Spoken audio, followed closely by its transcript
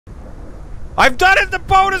I've done it! The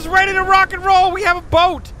boat is ready to rock and roll! We have a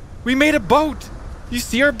boat! We made a boat! You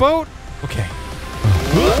see our boat? Okay.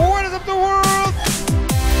 What is up the world?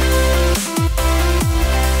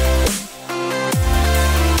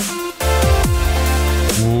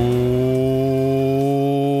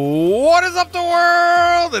 What is up the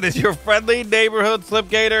world? It is your friendly neighborhood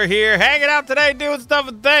Slipgator here, hanging out today, doing stuff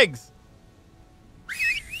and things.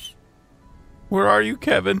 Where are you,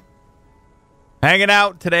 Kevin? Hanging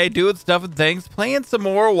out today, doing stuff and things, playing some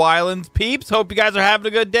more Ylands. Peeps, hope you guys are having a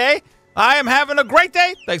good day. I am having a great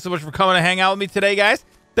day. Thanks so much for coming to hang out with me today, guys.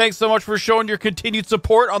 Thanks so much for showing your continued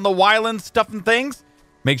support on the Ylands stuff and things.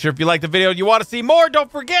 Make sure if you like the video and you want to see more,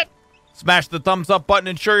 don't forget, smash the thumbs up button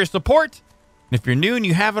and show your support. And if you're new and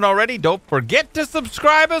you haven't already, don't forget to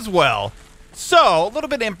subscribe as well. So, a little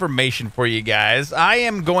bit of information for you guys. I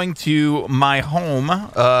am going to my home,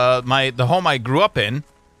 the home I grew up in.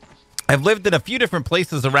 I've lived in a few different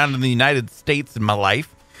places around in the United States in my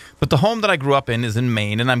life, but the home that I grew up in is in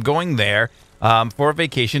Maine, and I'm going there for a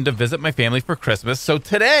vacation to visit my family for Christmas. So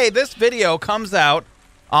today, this video comes out,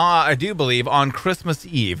 I do believe, on Christmas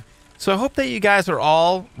Eve. So I hope that you guys are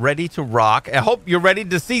all ready to rock. I hope you're ready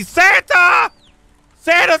to see Santa!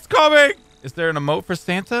 Santa's coming! Is there an emote for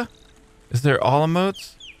Santa? Is there all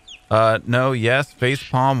emotes? No, yes,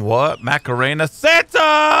 facepalm, what? Macarena,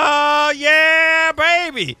 Santa! Yeah,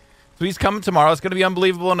 baby! So he's coming tomorrow. It's going to be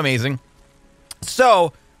unbelievable and amazing.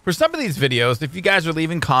 So, for some of these videos, if you guys are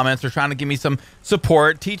leaving comments or trying to give me some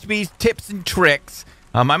support, teach me tips and tricks,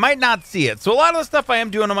 I might not see it. So a lot of the stuff I am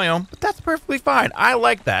doing on my own, but that's perfectly fine. I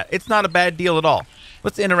like that. It's not a bad deal at all.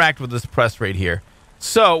 Let's interact with this press right here.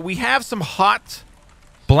 So, we have some hot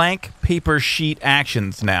blank paper sheet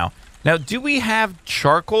actions now. Now, do we have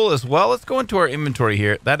charcoal as well? Let's go into our inventory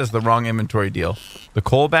here. That is the wrong inventory deal. The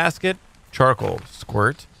coal basket, charcoal,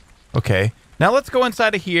 squirt. Okay. Now, let's go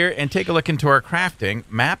inside of here and take a look into our crafting.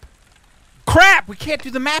 Map. Crap! We can't do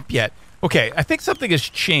the map yet. Okay, I think something has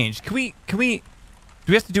changed. Do we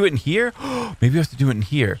have to do it in here? Maybe we have to do it in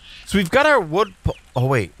here. So we've got our wood. Oh,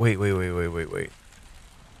 wait.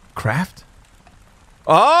 Craft?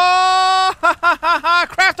 Oh!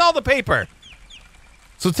 Craft all the paper.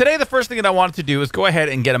 So today, the first thing that I wanted to do is go ahead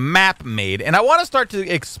and get a map made, and I want to start to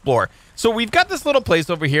explore. So we've got this little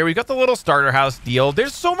place over here. We've got the little starter house deal.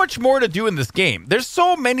 There's so much more to do in this game. There's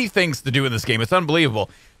so many things to do in this game. It's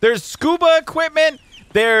unbelievable. There's scuba equipment.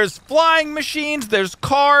 There's flying machines. There's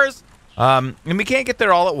cars. And we can't get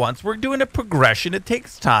there all at once. We're doing a progression. It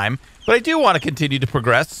takes time, but I do want to continue to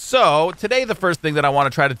progress. So today, the first thing that I want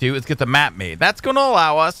to try to do is get the map made. That's going to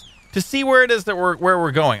allow us to see where it is that where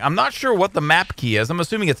we're going. I'm not sure what the map key is. I'm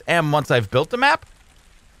assuming it's M once I've built the map.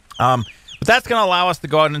 But that's going to allow us to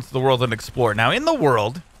go out into the world and explore. Now, in the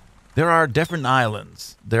world, there are different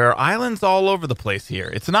islands. There are islands all over the place here.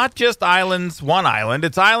 It's not just islands, one island.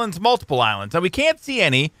 It's islands, multiple islands. Now, we can't see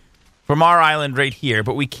any from our island right here,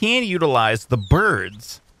 but we can utilize the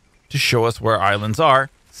birds to show us where islands are,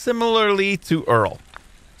 similarly to Earl.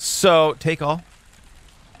 So, take all.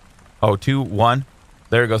 Oh, 2, 1.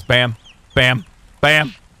 There it goes. Bam, bam,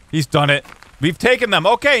 bam. He's done it. We've taken them.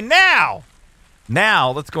 Okay, now,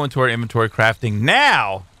 let's go into our inventory crafting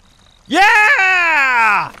now.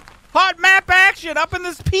 Yeah! Hot map action up in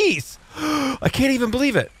this piece. I can't even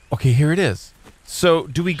believe it. Okay, here it is. So,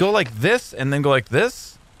 do we go like this and then go like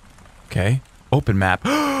this? Okay, open map.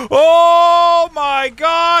 Oh, my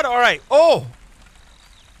God. All right. Oh.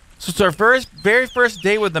 So, it's our very first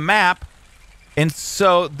day with the map. And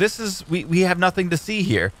so this is, we have nothing to see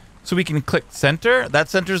here. So we can click center. That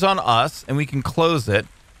centers on us, and we can close it.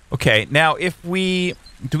 Okay, now do we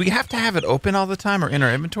have to have it open all the time or in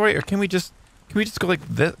our inventory? Or can we just go like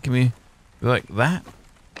this? Can we go like that?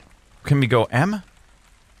 Can we go M?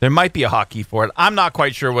 There might be a hotkey for it. I'm not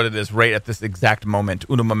quite sure what it is right at this exact moment.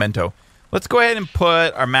 Uno momento. Let's go ahead and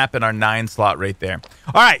put our map in our 9 slot right there.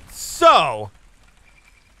 All right, so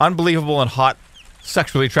unbelievable and hot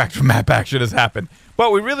sexually attractive map action has happened,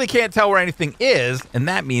 but we really can't tell where anything is, and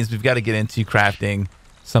that means we've got to get into crafting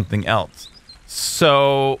something else.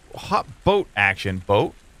 So hot boat action.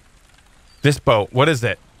 Boat. This boat, what is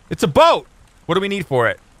it? It's a boat. What do we need for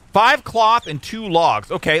it? 5 cloth and 2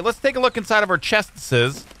 logs. Okay, let's take a look inside of our chests.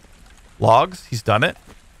 Logs. He's done it.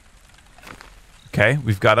 Okay,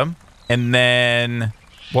 we've got them. And then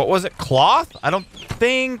what was it? Cloth? I don't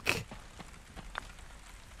think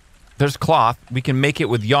there's cloth. We can make it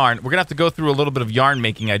with yarn. We're going to have to go through a little bit of yarn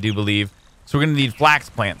making, I do believe. So we're going to need flax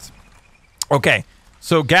plants. Okay.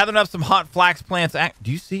 So gathering up some hot flax plants.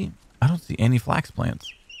 Do you see? I don't see any flax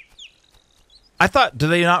plants. I thought, do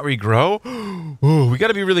they not regrow? Oh, we got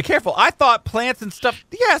to be really careful. I thought plants and stuff,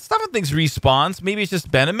 yeah, stuff and things respawns. Maybe it's just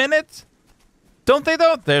been a minute. Don't they,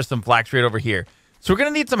 though? There's some flax right over here. So we're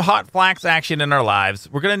going to need some hot flax action in our lives.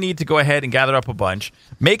 We're going to need to go ahead and gather up a bunch,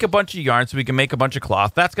 make a bunch of yarn so we can make a bunch of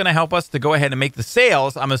cloth. That's going to help us to go ahead and make the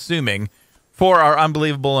sails, I'm assuming, for our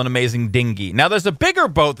unbelievable and amazing dinghy. Now, there's a bigger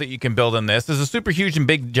boat that you can build in this. There's a super huge and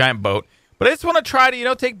big giant boat. But I just want to try to, you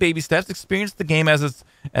know, take baby steps, experience the game as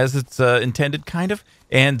it's intended, kind of,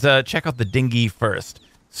 and check out the dinghy first.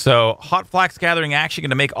 So, hot flax gathering action,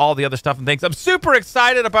 going to make all the other stuff and things. I'm super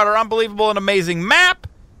excited about our unbelievable and amazing map.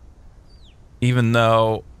 Even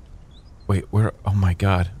though, wait, where? Oh my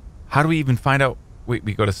God, how do we even find out? Wait,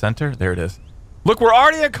 we go to center. There it is. Look, we're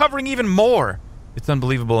already uncovering even more. It's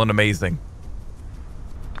unbelievable and amazing.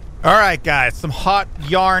 All right, guys, some hot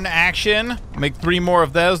yarn action. Make 3 more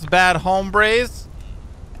of those bad hombres.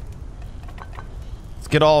 Let's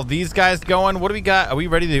get all of these guys going. What do we got? Are we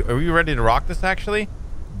ready to rock this? Actually,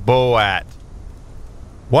 Boat.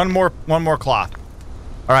 One more cloth.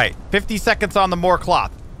 All right, 50 seconds on the more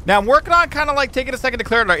cloth. Now I'm working on kind of like taking a second to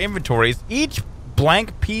clear out our inventories. Each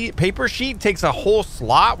blank paper sheet takes a whole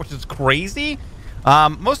slot, which is crazy.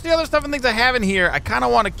 Most of the other stuff and things I have in here, I kind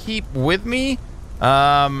of want to keep with me.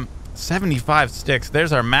 75 sticks.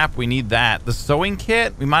 There's our map. We need that. The sewing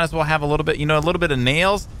kit, we might as well have a little bit, you know, a little bit of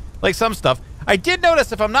nails, like some stuff. I did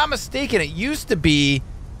notice, if I'm not mistaken, it used to be,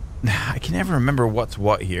 I can never remember what's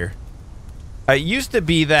what here. It used to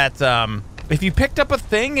be that if you picked up a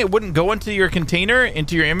thing, it wouldn't go into your container,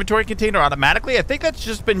 into your inventory container automatically. I think that's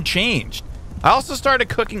just been changed. I also started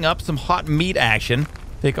cooking up some hot meat action.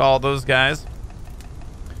 Take all those guys.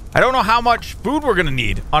 I don't know how much food we're going to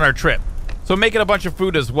need on our trip. So making a bunch of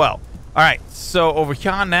food as well. All right, so over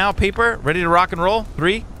here now, paper, ready to rock and roll.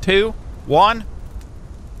 3, 2, 1.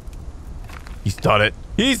 He's done it.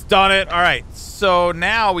 He's done it. All right, so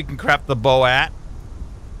now we can craft the boat.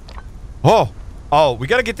 Oh, we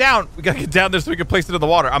got to get down. We got to get down there so we can place it in the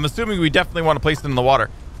water. I'm assuming we definitely want to place it in the water.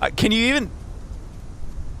 Can you even...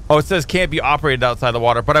 Oh, it says can't be operated outside the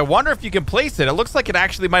water, but I wonder if you can place it. It looks like it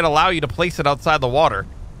actually might allow you to place it outside the water,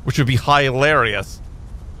 which would be hilarious.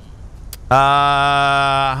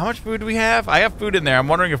 How much food do we have? I have food in there. I'm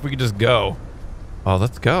wondering if we could just go. Oh,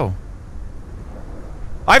 let's go.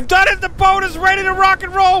 I've done it. The boat is ready to rock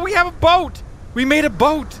and roll. We have a boat. We made a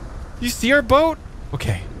boat. You see our boat?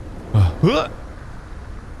 Okay.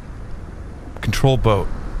 Control boat.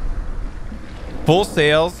 Full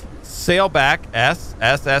sails. Sail back. S.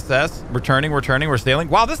 Returning. We're sailing.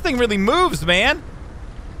 Wow, this thing really moves, man.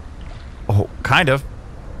 Oh, kind of.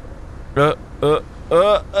 Make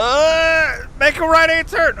a right-hand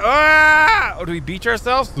turn. Oh, do we beach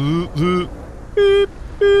ourselves? Beep,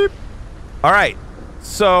 beep. All right.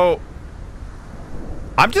 So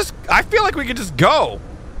I feel like we could just go.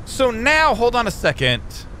 So now, hold on a second.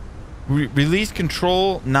 Release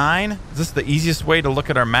control 9. Is this the easiest way to look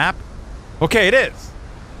at our map? Okay, it is.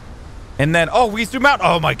 And then, oh, we zoom out.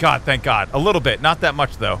 Oh my God, thank God. A little bit, not that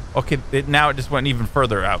much though. Okay, now it just went even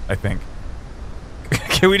further out, I think.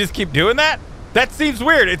 Can we just keep doing that? That seems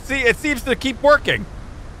weird. It seems to keep working.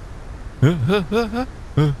 Okay,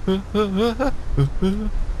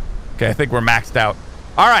 I think we're maxed out.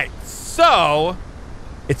 All right, so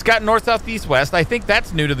it's got north, south, east, west. I think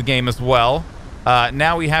that's new to the game as well.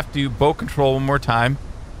 Now we have to boat control one more time.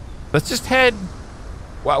 Let's just head.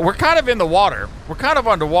 Well, we're kind of in the water. We're kind of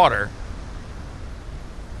underwater.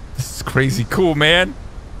 This is crazy cool, man.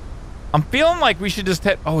 I'm feeling like we should just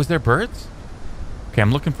head. Oh, is there birds? Okay,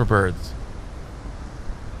 I'm looking for birds.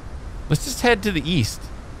 Let's just head to the east.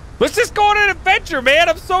 Let's just go on an adventure, man.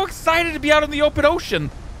 I'm so excited to be out in the open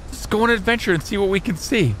ocean. Let's go on an adventure and see what we can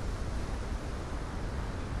see.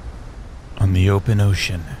 On the open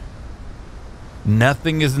ocean.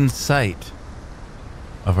 Nothing is in sight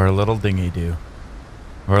of our little dinghy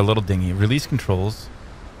Or a little dinghy. Release controls.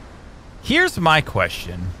 Here's my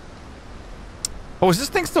question. Oh, is this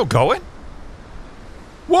thing still going?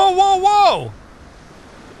 Whoa, whoa,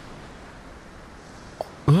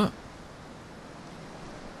 whoa!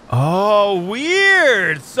 Oh,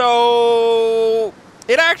 weird. So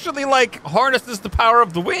it actually like harnesses the power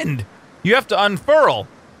of the wind. You have to unfurl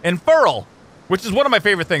and furl, which is one of my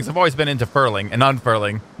favorite things. I've always been into furling and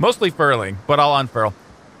unfurling, mostly furling, but I'll unfurl.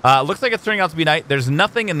 Looks like it's turning out to be night. There's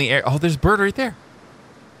nothing in the air. Oh, there's a bird right there.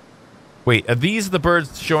 Wait, are these the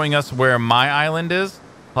birds showing us where my island is?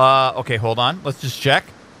 Okay, hold on. Let's just check.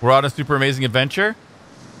 We're on a super amazing adventure.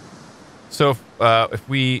 So if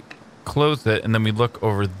we close it and then we look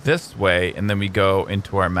over this way and then we go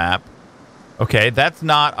into our map. Okay, that's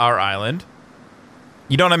not our island.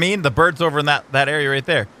 You know what I mean? The bird's over in that area right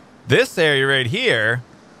there. This area right here.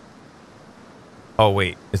 Oh,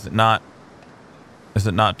 wait. Is it not? Is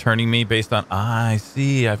it not turning me based on... Ah, I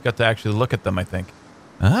see. I've got to actually look at them, I think.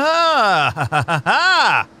 Ah, ha, ha, ha,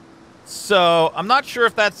 ha. So I'm not sure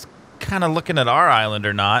if that's kind of looking at our island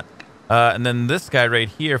or not. And then this guy right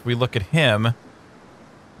here, if we look at him,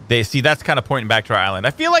 they see that's kind of pointing back to our island.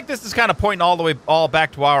 I feel like this is kind of pointing all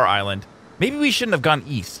back to our island. Maybe we shouldn't have gone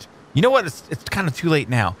east. You know what? It's kind of too late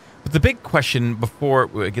now. But the big question before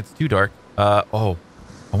it gets too dark, oh,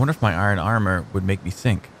 I wonder if my iron armor would make me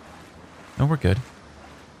sink. No, we're good.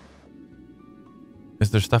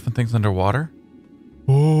 Is there stuff and things underwater?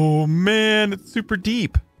 Oh, man, it's super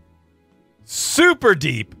deep. Super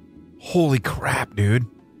deep. Holy crap, dude.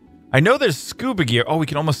 I know there's scuba gear. Oh, we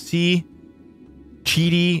can almost see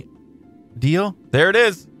Cheaty Deal. There it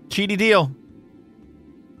is. Cheaty Deal.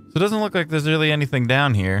 So it doesn't look like there's really anything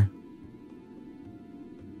down here.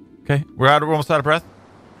 Okay, we're almost out of breath.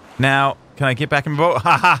 Now, can I get back in my boat?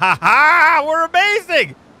 Ha ha ha ha! We're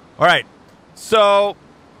amazing! All right, so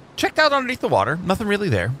checked out underneath the water. Nothing really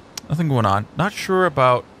there. Nothing going on. Not sure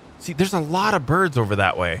about... See, there's a lot of birds over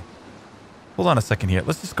that way. Hold on a second here.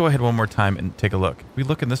 Let's just go ahead one more time and take a look. If we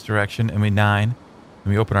look in this direction and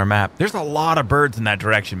we open our map, there's a lot of birds in that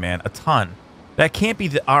direction, man. A ton. That can't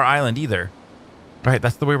be our island either. All right,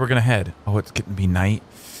 that's the way we're going to head. Oh, it's getting to be night.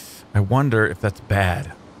 I wonder if that's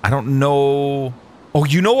bad. I don't know. Oh,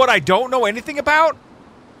 you know what I don't know anything about?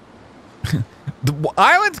 The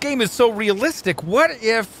Islands game is so realistic. What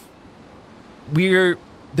if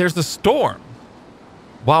there's a storm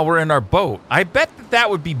while we're in our boat? I bet that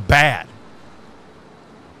would be bad.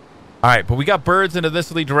 All right, but we got birds into this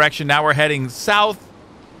direction. Now we're heading south,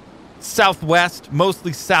 southwest,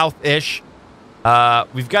 mostly south-ish.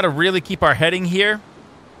 We've got to really keep our heading here.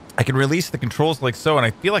 I can release the controls like so, and I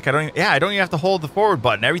feel like I don't even have to hold the forward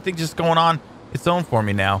button. Everything's just going on its own for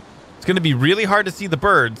me now. It's going to be really hard to see the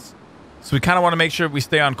birds, so we kind of want to make sure we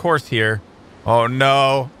stay on course here. Oh,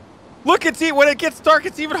 no. Look, when it gets dark,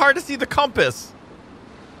 it's even hard to see the compass.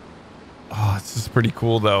 Oh, this is pretty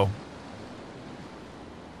cool, though.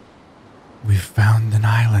 We've found an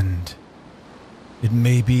island. It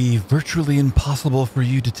may be virtually impossible for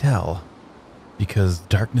you to tell, because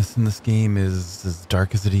darkness in this game is as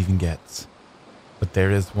dark as it even gets. But there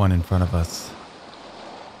is one in front of us.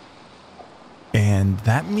 And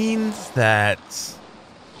that means that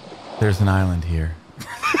there's an island here.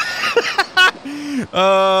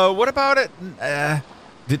 What about it?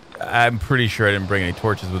 I'm pretty sure I didn't bring any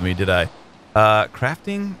torches with me, did I?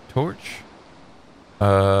 Crafting torch?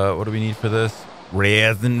 What do we need for this?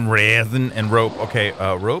 Resin, and rope. Okay,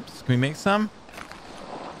 ropes. Can we make some?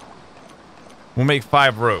 We'll make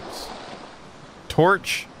 5 ropes.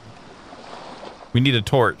 Torch. We need a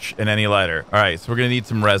torch and any lighter. All right, so we're going to need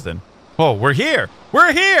some resin. Oh, we're here.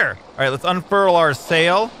 We're here. All right, let's unfurl our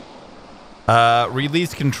sail.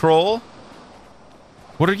 Release control.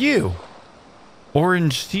 What are you?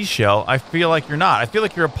 Orange seashell. I feel like you're not. I feel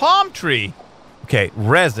like you're a palm tree. Okay,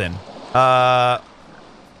 resin. Oh,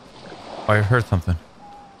 I heard something.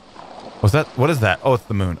 What's that? What is that? Oh, it's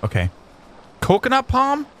the moon. Okay. Coconut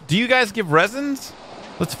palm? Do you guys give resins?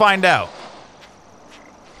 Let's find out.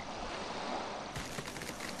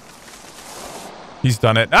 He's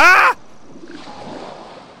done it. Ah!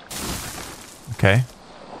 Okay.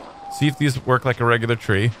 See if these work like a regular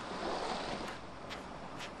tree.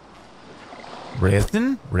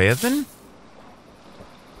 Resin? Resin?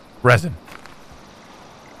 Resin.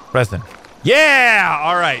 Resin. Yeah!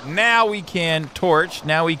 All right. Now we can torch.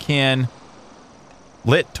 Now we can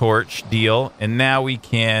lit torch deal. And now we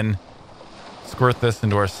can squirt this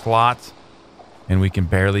into our slots. And we can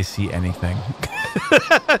barely see anything.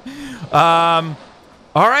 All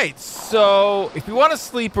right. So if we want to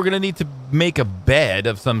sleep, we're going to need to make a bed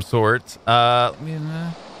of some sort. Bed?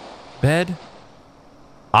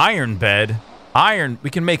 Iron bed. Iron. We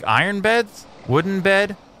can make iron beds. Wooden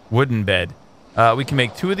bed. Wooden bed. We can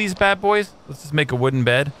make 2 of these bad boys. Let's just make a wooden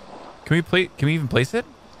bed. Can we even place it?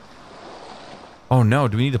 Oh no,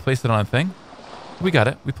 do we need to place it on a thing? We got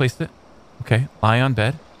it. We placed it. Okay, lie on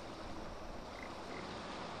bed.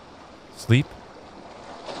 Sleep.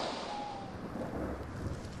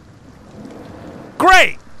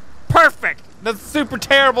 Great! Perfect! That's a super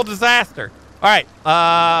terrible disaster. All right,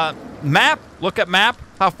 map. Look at map.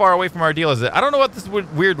 How far away from our deal is it? I don't know what this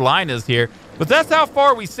weird line is here, but that's how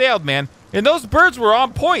far we sailed, man. And those birds were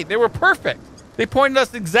on point. They were perfect. They pointed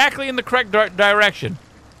us exactly in the correct direction.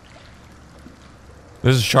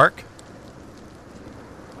 There's a shark.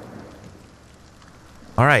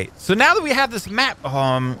 All right. So now that we have this map,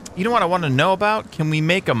 you know what I want to know about? Can we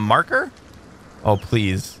make a marker? Oh,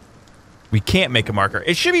 please. We can't make a marker.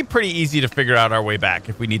 It should be pretty easy to figure out our way back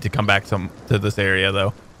if we need to come back to this area,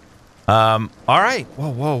 though. All right.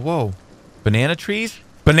 Whoa. Banana trees?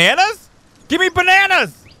 Bananas? Give me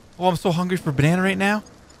bananas! Oh, I'm so hungry for banana right now.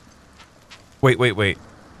 Wait.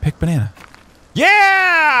 Pick banana.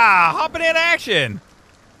 Yeah! Hot banana action!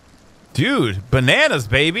 Dude, bananas,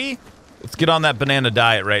 baby. Let's get on that banana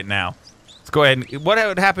diet right now. Let's go ahead and... What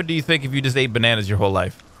would happen, do you think, if you just ate bananas your whole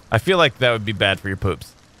life? I feel like that would be bad for your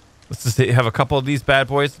poops. Let's just have a couple of these bad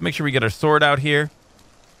boys. Make sure we get our sword out here.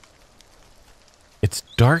 It's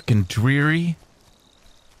dark and dreary.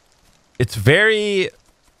 It's very...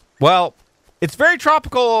 Well, it's very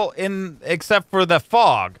tropical except for the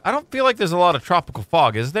fog. I don't feel like there's a lot of tropical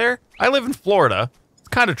fog, is there? I live in Florida. It's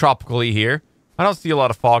kind of tropical-y here. I don't see a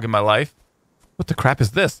lot of fog in my life. What the crap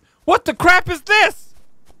is this? What the crap is this?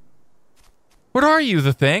 What are you,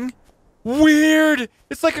 the thing? Weird.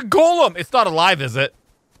 It's like a golem. It's not alive, is it?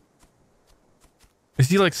 Is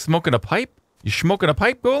he like smoking a pipe? You smoking a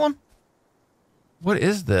pipe, golem? What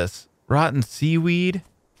is this? Rotten seaweed?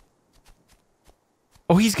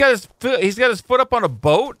 Oh, he's got his foot up on a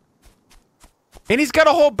boat? And he's got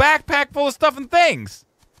a whole backpack full of stuff and things.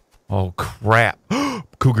 Oh, crap.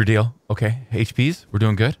 Cougar deal. Okay, HPs. We're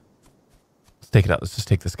doing good. Let's take it out. Let's just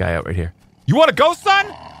take this guy out right here. You want to go, son?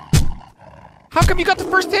 How come you got the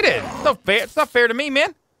first hit in? It's not fair. It's not fair to me,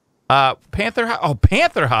 man. Panther hide. Oh,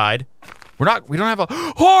 panther hide. We don't have a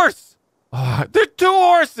horse. Oh, there are 2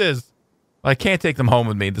 horses. I can't take them home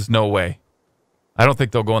with me. There's no way. I don't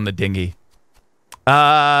think they'll go in the dinghy. Trying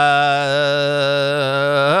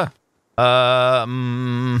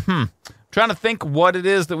to think what it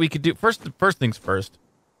is that we could do. First things first.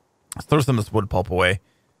 Let's throw some of this wood pulp away.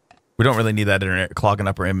 We don't really need that clogging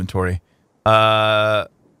up our inventory. I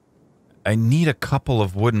need a couple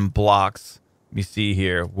of wooden blocks. Let me see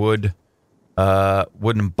here. Wooden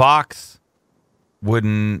box,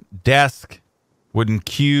 wooden desk, wooden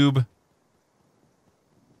cube.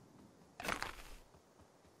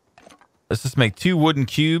 Let's just make 2 wooden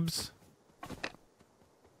cubes.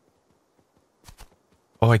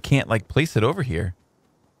 Oh, I can't, like, place it over here.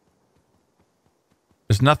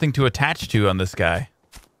 There's nothing to attach to on this guy.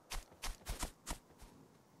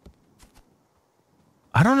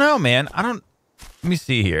 I don't know, man. Let me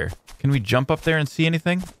see here. Can we jump up there and see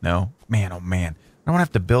anything? No. Man, oh, man. I don't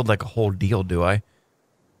have to build, like, a whole deal, do I?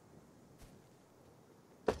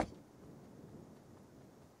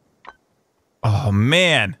 Oh,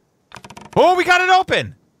 man. Oh, we got it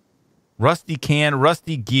open. Rusty can,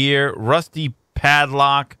 rusty gear, rusty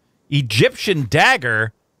padlock, Egyptian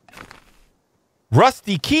dagger,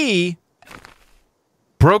 rusty key,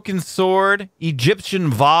 broken sword, Egyptian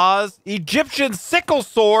vase, Egyptian sickle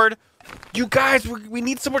sword. You guys, we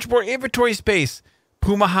need so much more inventory space.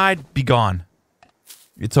 Puma hide, be gone.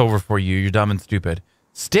 It's over for you. You're dumb and stupid.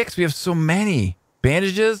 Sticks, we have so many.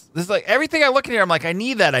 Bandages. This is like everything I look in here, I'm like, I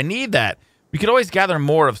need that. I need that. We could always gather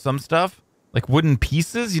more of some stuff. Like wooden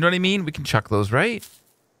pieces, you know what I mean? We can chuck those, right?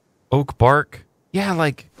 Oak bark. Yeah,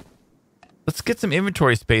 like, let's get some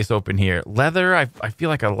inventory space open here. Leather, I feel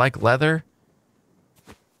like I like leather.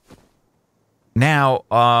 Now,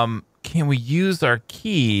 can we use our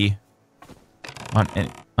key on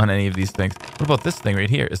any of these things? What about this thing right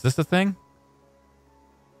here? Is this a thing?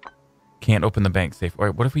 Can't open the bank safe. All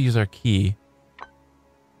right, what if we use our key?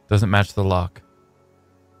 Doesn't match the lock.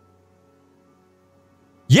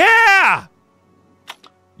 Yeah!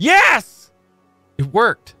 Yes! It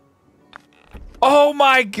worked. Oh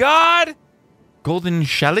my god! Golden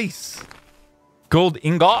chalice. Gold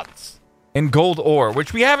ingots. And gold ore,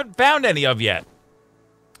 which we haven't found any of yet.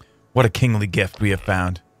 What a kingly gift we have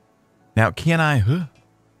found. Now, can I...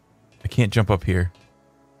 I can't jump up here.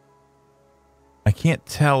 I can't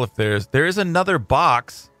tell if there is another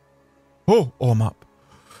box. Oh, I'm up.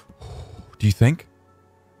 Do you think?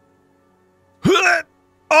 Oh,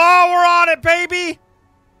 we're on it, baby!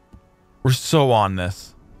 We're so on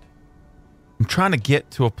this. I'm trying to get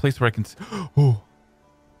to a place where I can... Oh,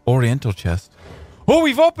 Oriental chest. Oh,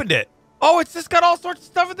 we've opened it. Oh, it's just got all sorts of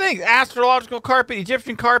stuff and things. Astrological carpet,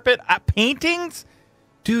 Egyptian carpet, paintings.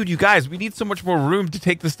 Dude, you guys, we need so much more room to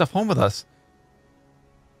take this stuff home with us.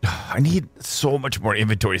 I need so much more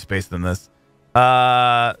inventory space than this. Get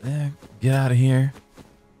out of here.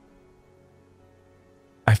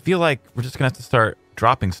 I feel like we're just going to have to start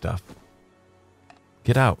dropping stuff.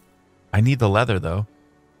 Get out. I need the leather, though.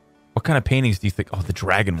 What kind of paintings do you think? Oh, the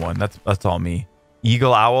dragon one. That's all me.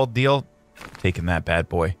 Eagle owl deal. Taking that bad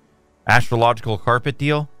boy. Astrological carpet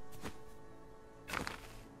deal.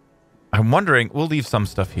 I'm wondering. We'll leave some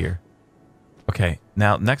stuff here. Okay.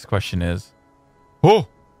 Now, next question is. Oh.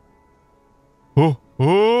 Oh.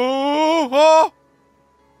 Oh. Oh.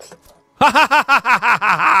 Ha ha ha ha ha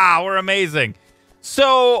ha! We're amazing.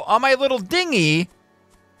 So on my little dinghy,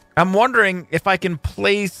 I'm wondering if I can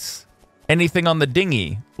place anything on the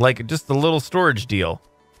dinghy, like just a little storage deal.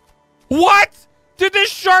 What? Did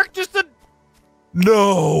this shark just...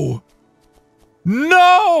 No.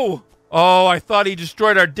 No. Oh, I thought he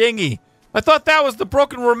destroyed our dinghy. I thought that was the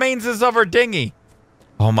broken remains of our dinghy.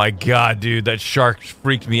 Oh my God, dude, that shark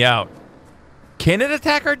freaked me out. Can it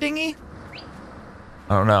attack our dinghy?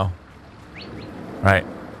 I don't know. All right.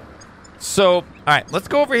 So, all right, let's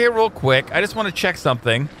go over here real quick. I just want to check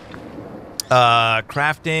something.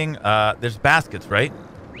 Crafting. There's baskets, right?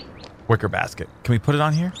 Wicker basket. Can we put it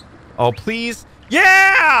on here? Oh, please.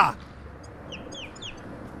 Yeah!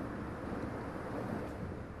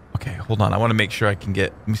 Okay, hold on. I want to make sure I can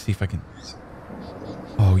get... Let me see if I can...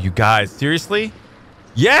 Oh, you guys. Seriously?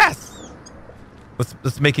 Yes!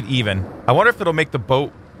 Let's make it even. I wonder if it'll make the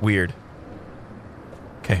boat weird.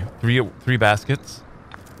 Okay, three baskets.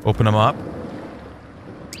 Open them up.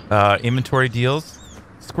 Inventory deals.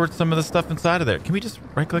 Squirt some of the stuff inside of there. Can we just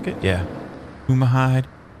right-click it? Yeah. Puma hide.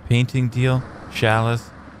 Painting deal.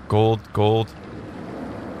 Chalice. Gold.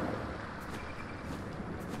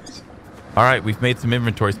 All right, we've made some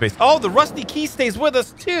inventory space. Oh, the rusty key stays with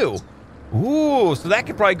us too. Ooh, so that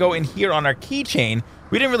could probably go in here on our keychain.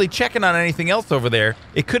 We didn't really check in on anything else over there.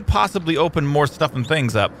 It could possibly open more stuff and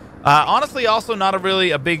things up. Honestly, also not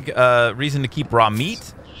a big reason to keep raw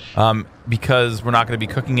meat because we're not going to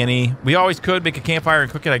be cooking any. We always could make a campfire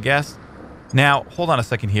and cook it, I guess. Now, hold on a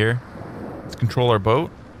second here. Let's control our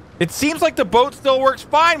boat. It seems like the boat still works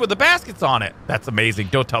fine with the baskets on it. That's amazing.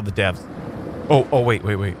 Don't tell the devs. Oh, wait.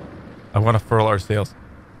 I want to furl our sails.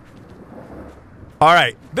 All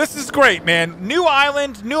right. This is great, man. New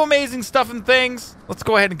island, new amazing stuff and things. Let's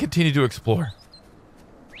go ahead and continue to explore.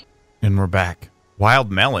 And we're back.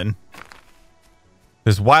 Wild melon.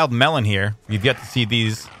 There's wild melon here. You've yet to see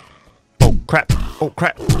these. Oh, crap.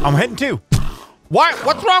 I'm hitting too. Why?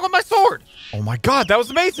 What's wrong with my sword? Oh, my God. That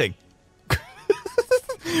was amazing.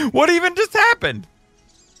 What even just happened?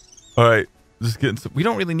 All right. Just getting some. We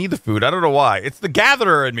don't really need the food. I don't know why. It's the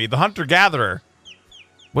gatherer in me, the hunter-gatherer.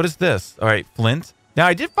 What is this? All right, flint. Now,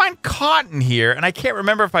 I did find cotton here, and I can't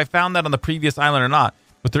remember if I found that on the previous island or not.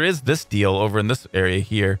 But there is this deal over in this area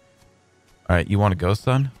here. All right, you want to go,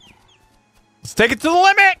 son? Let's take it to the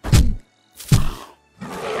limit!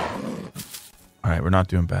 All right, we're not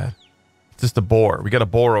doing bad. It's just a boar. We got a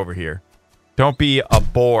boar over here. Don't be a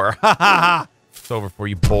boar. Ha, ha, ha. It's over for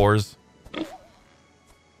you, boars.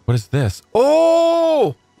 What is this?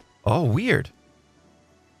 Oh, weird.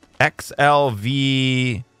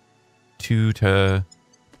 XLV2 to,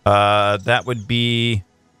 that would be,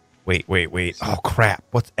 wait. Oh, crap.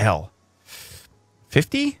 What's L?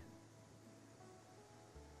 50?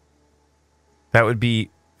 That would be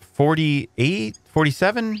 48,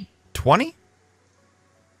 47, 20?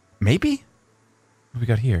 Maybe? What do we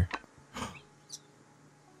got here?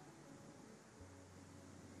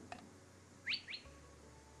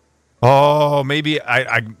 Oh, maybe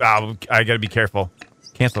I gotta be careful.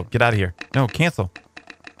 Cancel. Get out of here. No, cancel.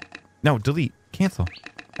 No, delete. Cancel.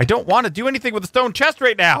 I don't want to do anything with the stone chest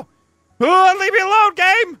right now. Oh, leave me alone,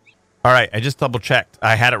 game. All right, I just double checked.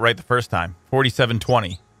 I had it right the first time.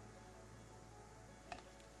 4720.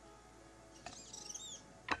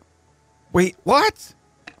 Wait, what?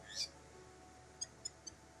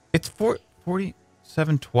 It's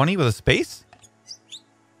 4720 with a space?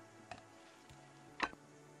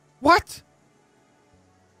 What?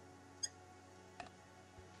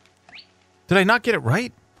 Did I not get it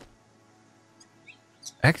right?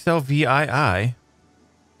 XLVII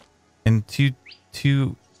and two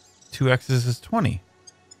X's is 20.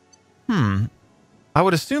 I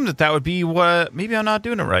would assume that would be what... Maybe I'm not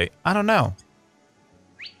doing it right. I don't know.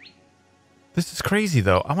 This is crazy,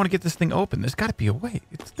 though. I want to get this thing open. There's got to be a way.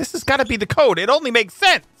 This has got to be the code. It only makes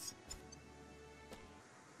sense.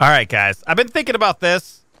 All right, guys. I've been thinking about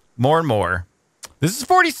this more and more. This is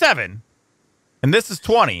 47, and this is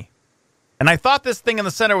 20. And I thought this thing in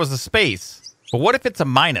the center was a space. But what if it's a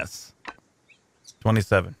minus?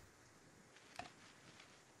 27.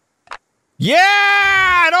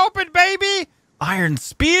 Yeah! It opened, baby! Iron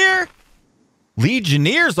spear.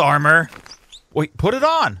 Legionnaires armor. Wait, put it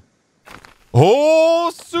on.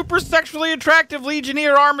 Oh, super sexually attractive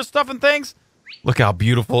Legionnaire armor stuff and things. Look how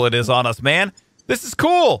beautiful it is on us, man. This is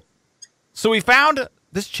cool. So we found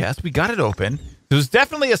this chest. We got it open. It was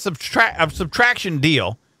definitely a subtraction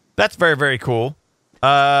deal. That's very, very cool.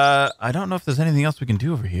 I don't know if there's anything else we can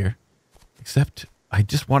do over here. Except I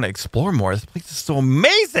just want to explore more. This place is so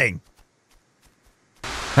amazing.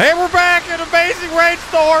 Hey, we're back in Amazing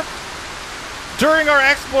Rainstorm. During our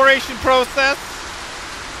exploration process,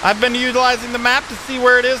 I've been utilizing the map to see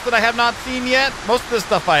where it is that I have not seen yet. Most of this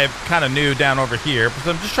stuff I kind of knew down over here, but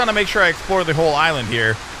I'm just trying to make sure I explore the whole island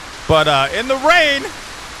here. But in the rain,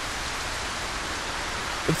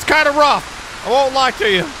 it's kind of rough. I won't lie to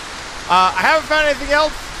you. I haven't found anything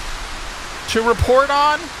else to report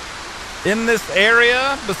on in this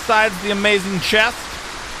area besides the amazing chest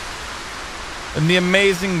and the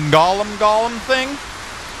amazing golem thing.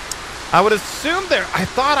 I would assume I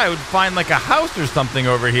thought I would find like a house or something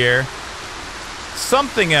over here.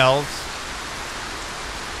 Something else.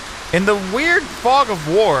 In the weird fog of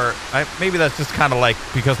war, maybe that's just kind of like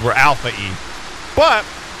because we're Alpha E. But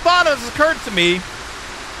thought has occurred to me,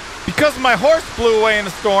 because my horse blew away in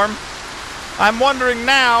a storm, I'm wondering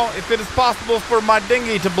now if it is possible for my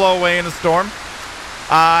dinghy to blow away in a storm.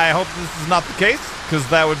 I hope this is not the case, because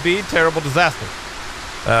that would be a terrible disaster.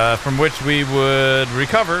 From which we would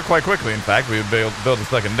recover quite quickly. In fact, we would build a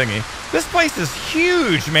second dinghy. This place is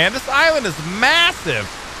huge, man. This island is massive.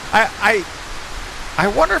 I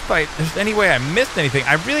wonder if there's any way I missed anything.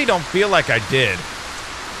 I really don't feel like I did.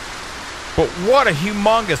 But what a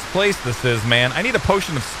humongous place this is, man. I need a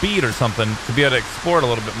potion of speed or something to be able to explore it a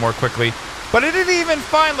little bit more quickly. But I didn't even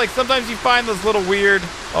find, like, sometimes you find those little weird...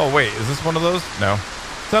 Oh, wait, is this one of those? No.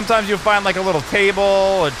 Sometimes you'll find like a little table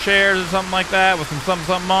or chairs or something like that with some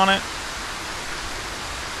something on it.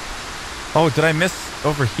 Oh, did I miss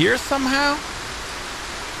over here somehow?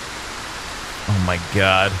 Oh my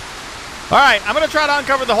God. All right, I'm going to try to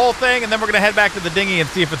uncover the whole thing, and then we're going to head back to the dinghy and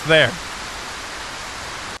see if it's there.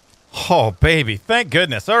 Oh, baby. Thank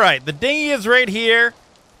goodness. All right, the dinghy is right here.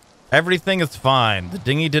 Everything is fine. The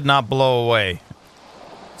dinghy did not blow away.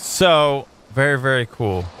 So, very, very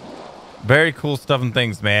cool. Very cool stuff and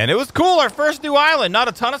things, man. It was cool. Our first new island. Not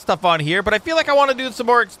a ton of stuff on here, but I feel like I want to do some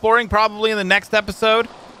more exploring probably in the next episode.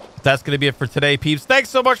 But that's going to be it for today, peeps. Thanks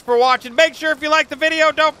so much for watching. Make sure if you like the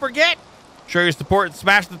video, don't forget, show your support and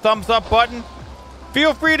smash the thumbs up button.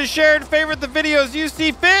 Feel free to share and favorite the videos you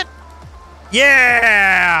see fit.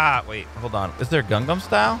 Yeah! Wait, hold on. Is there Gungam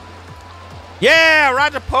style? Yeah,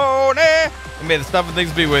 ride the pony. And may the stuff and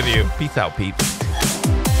things be with you. Peace out, peeps.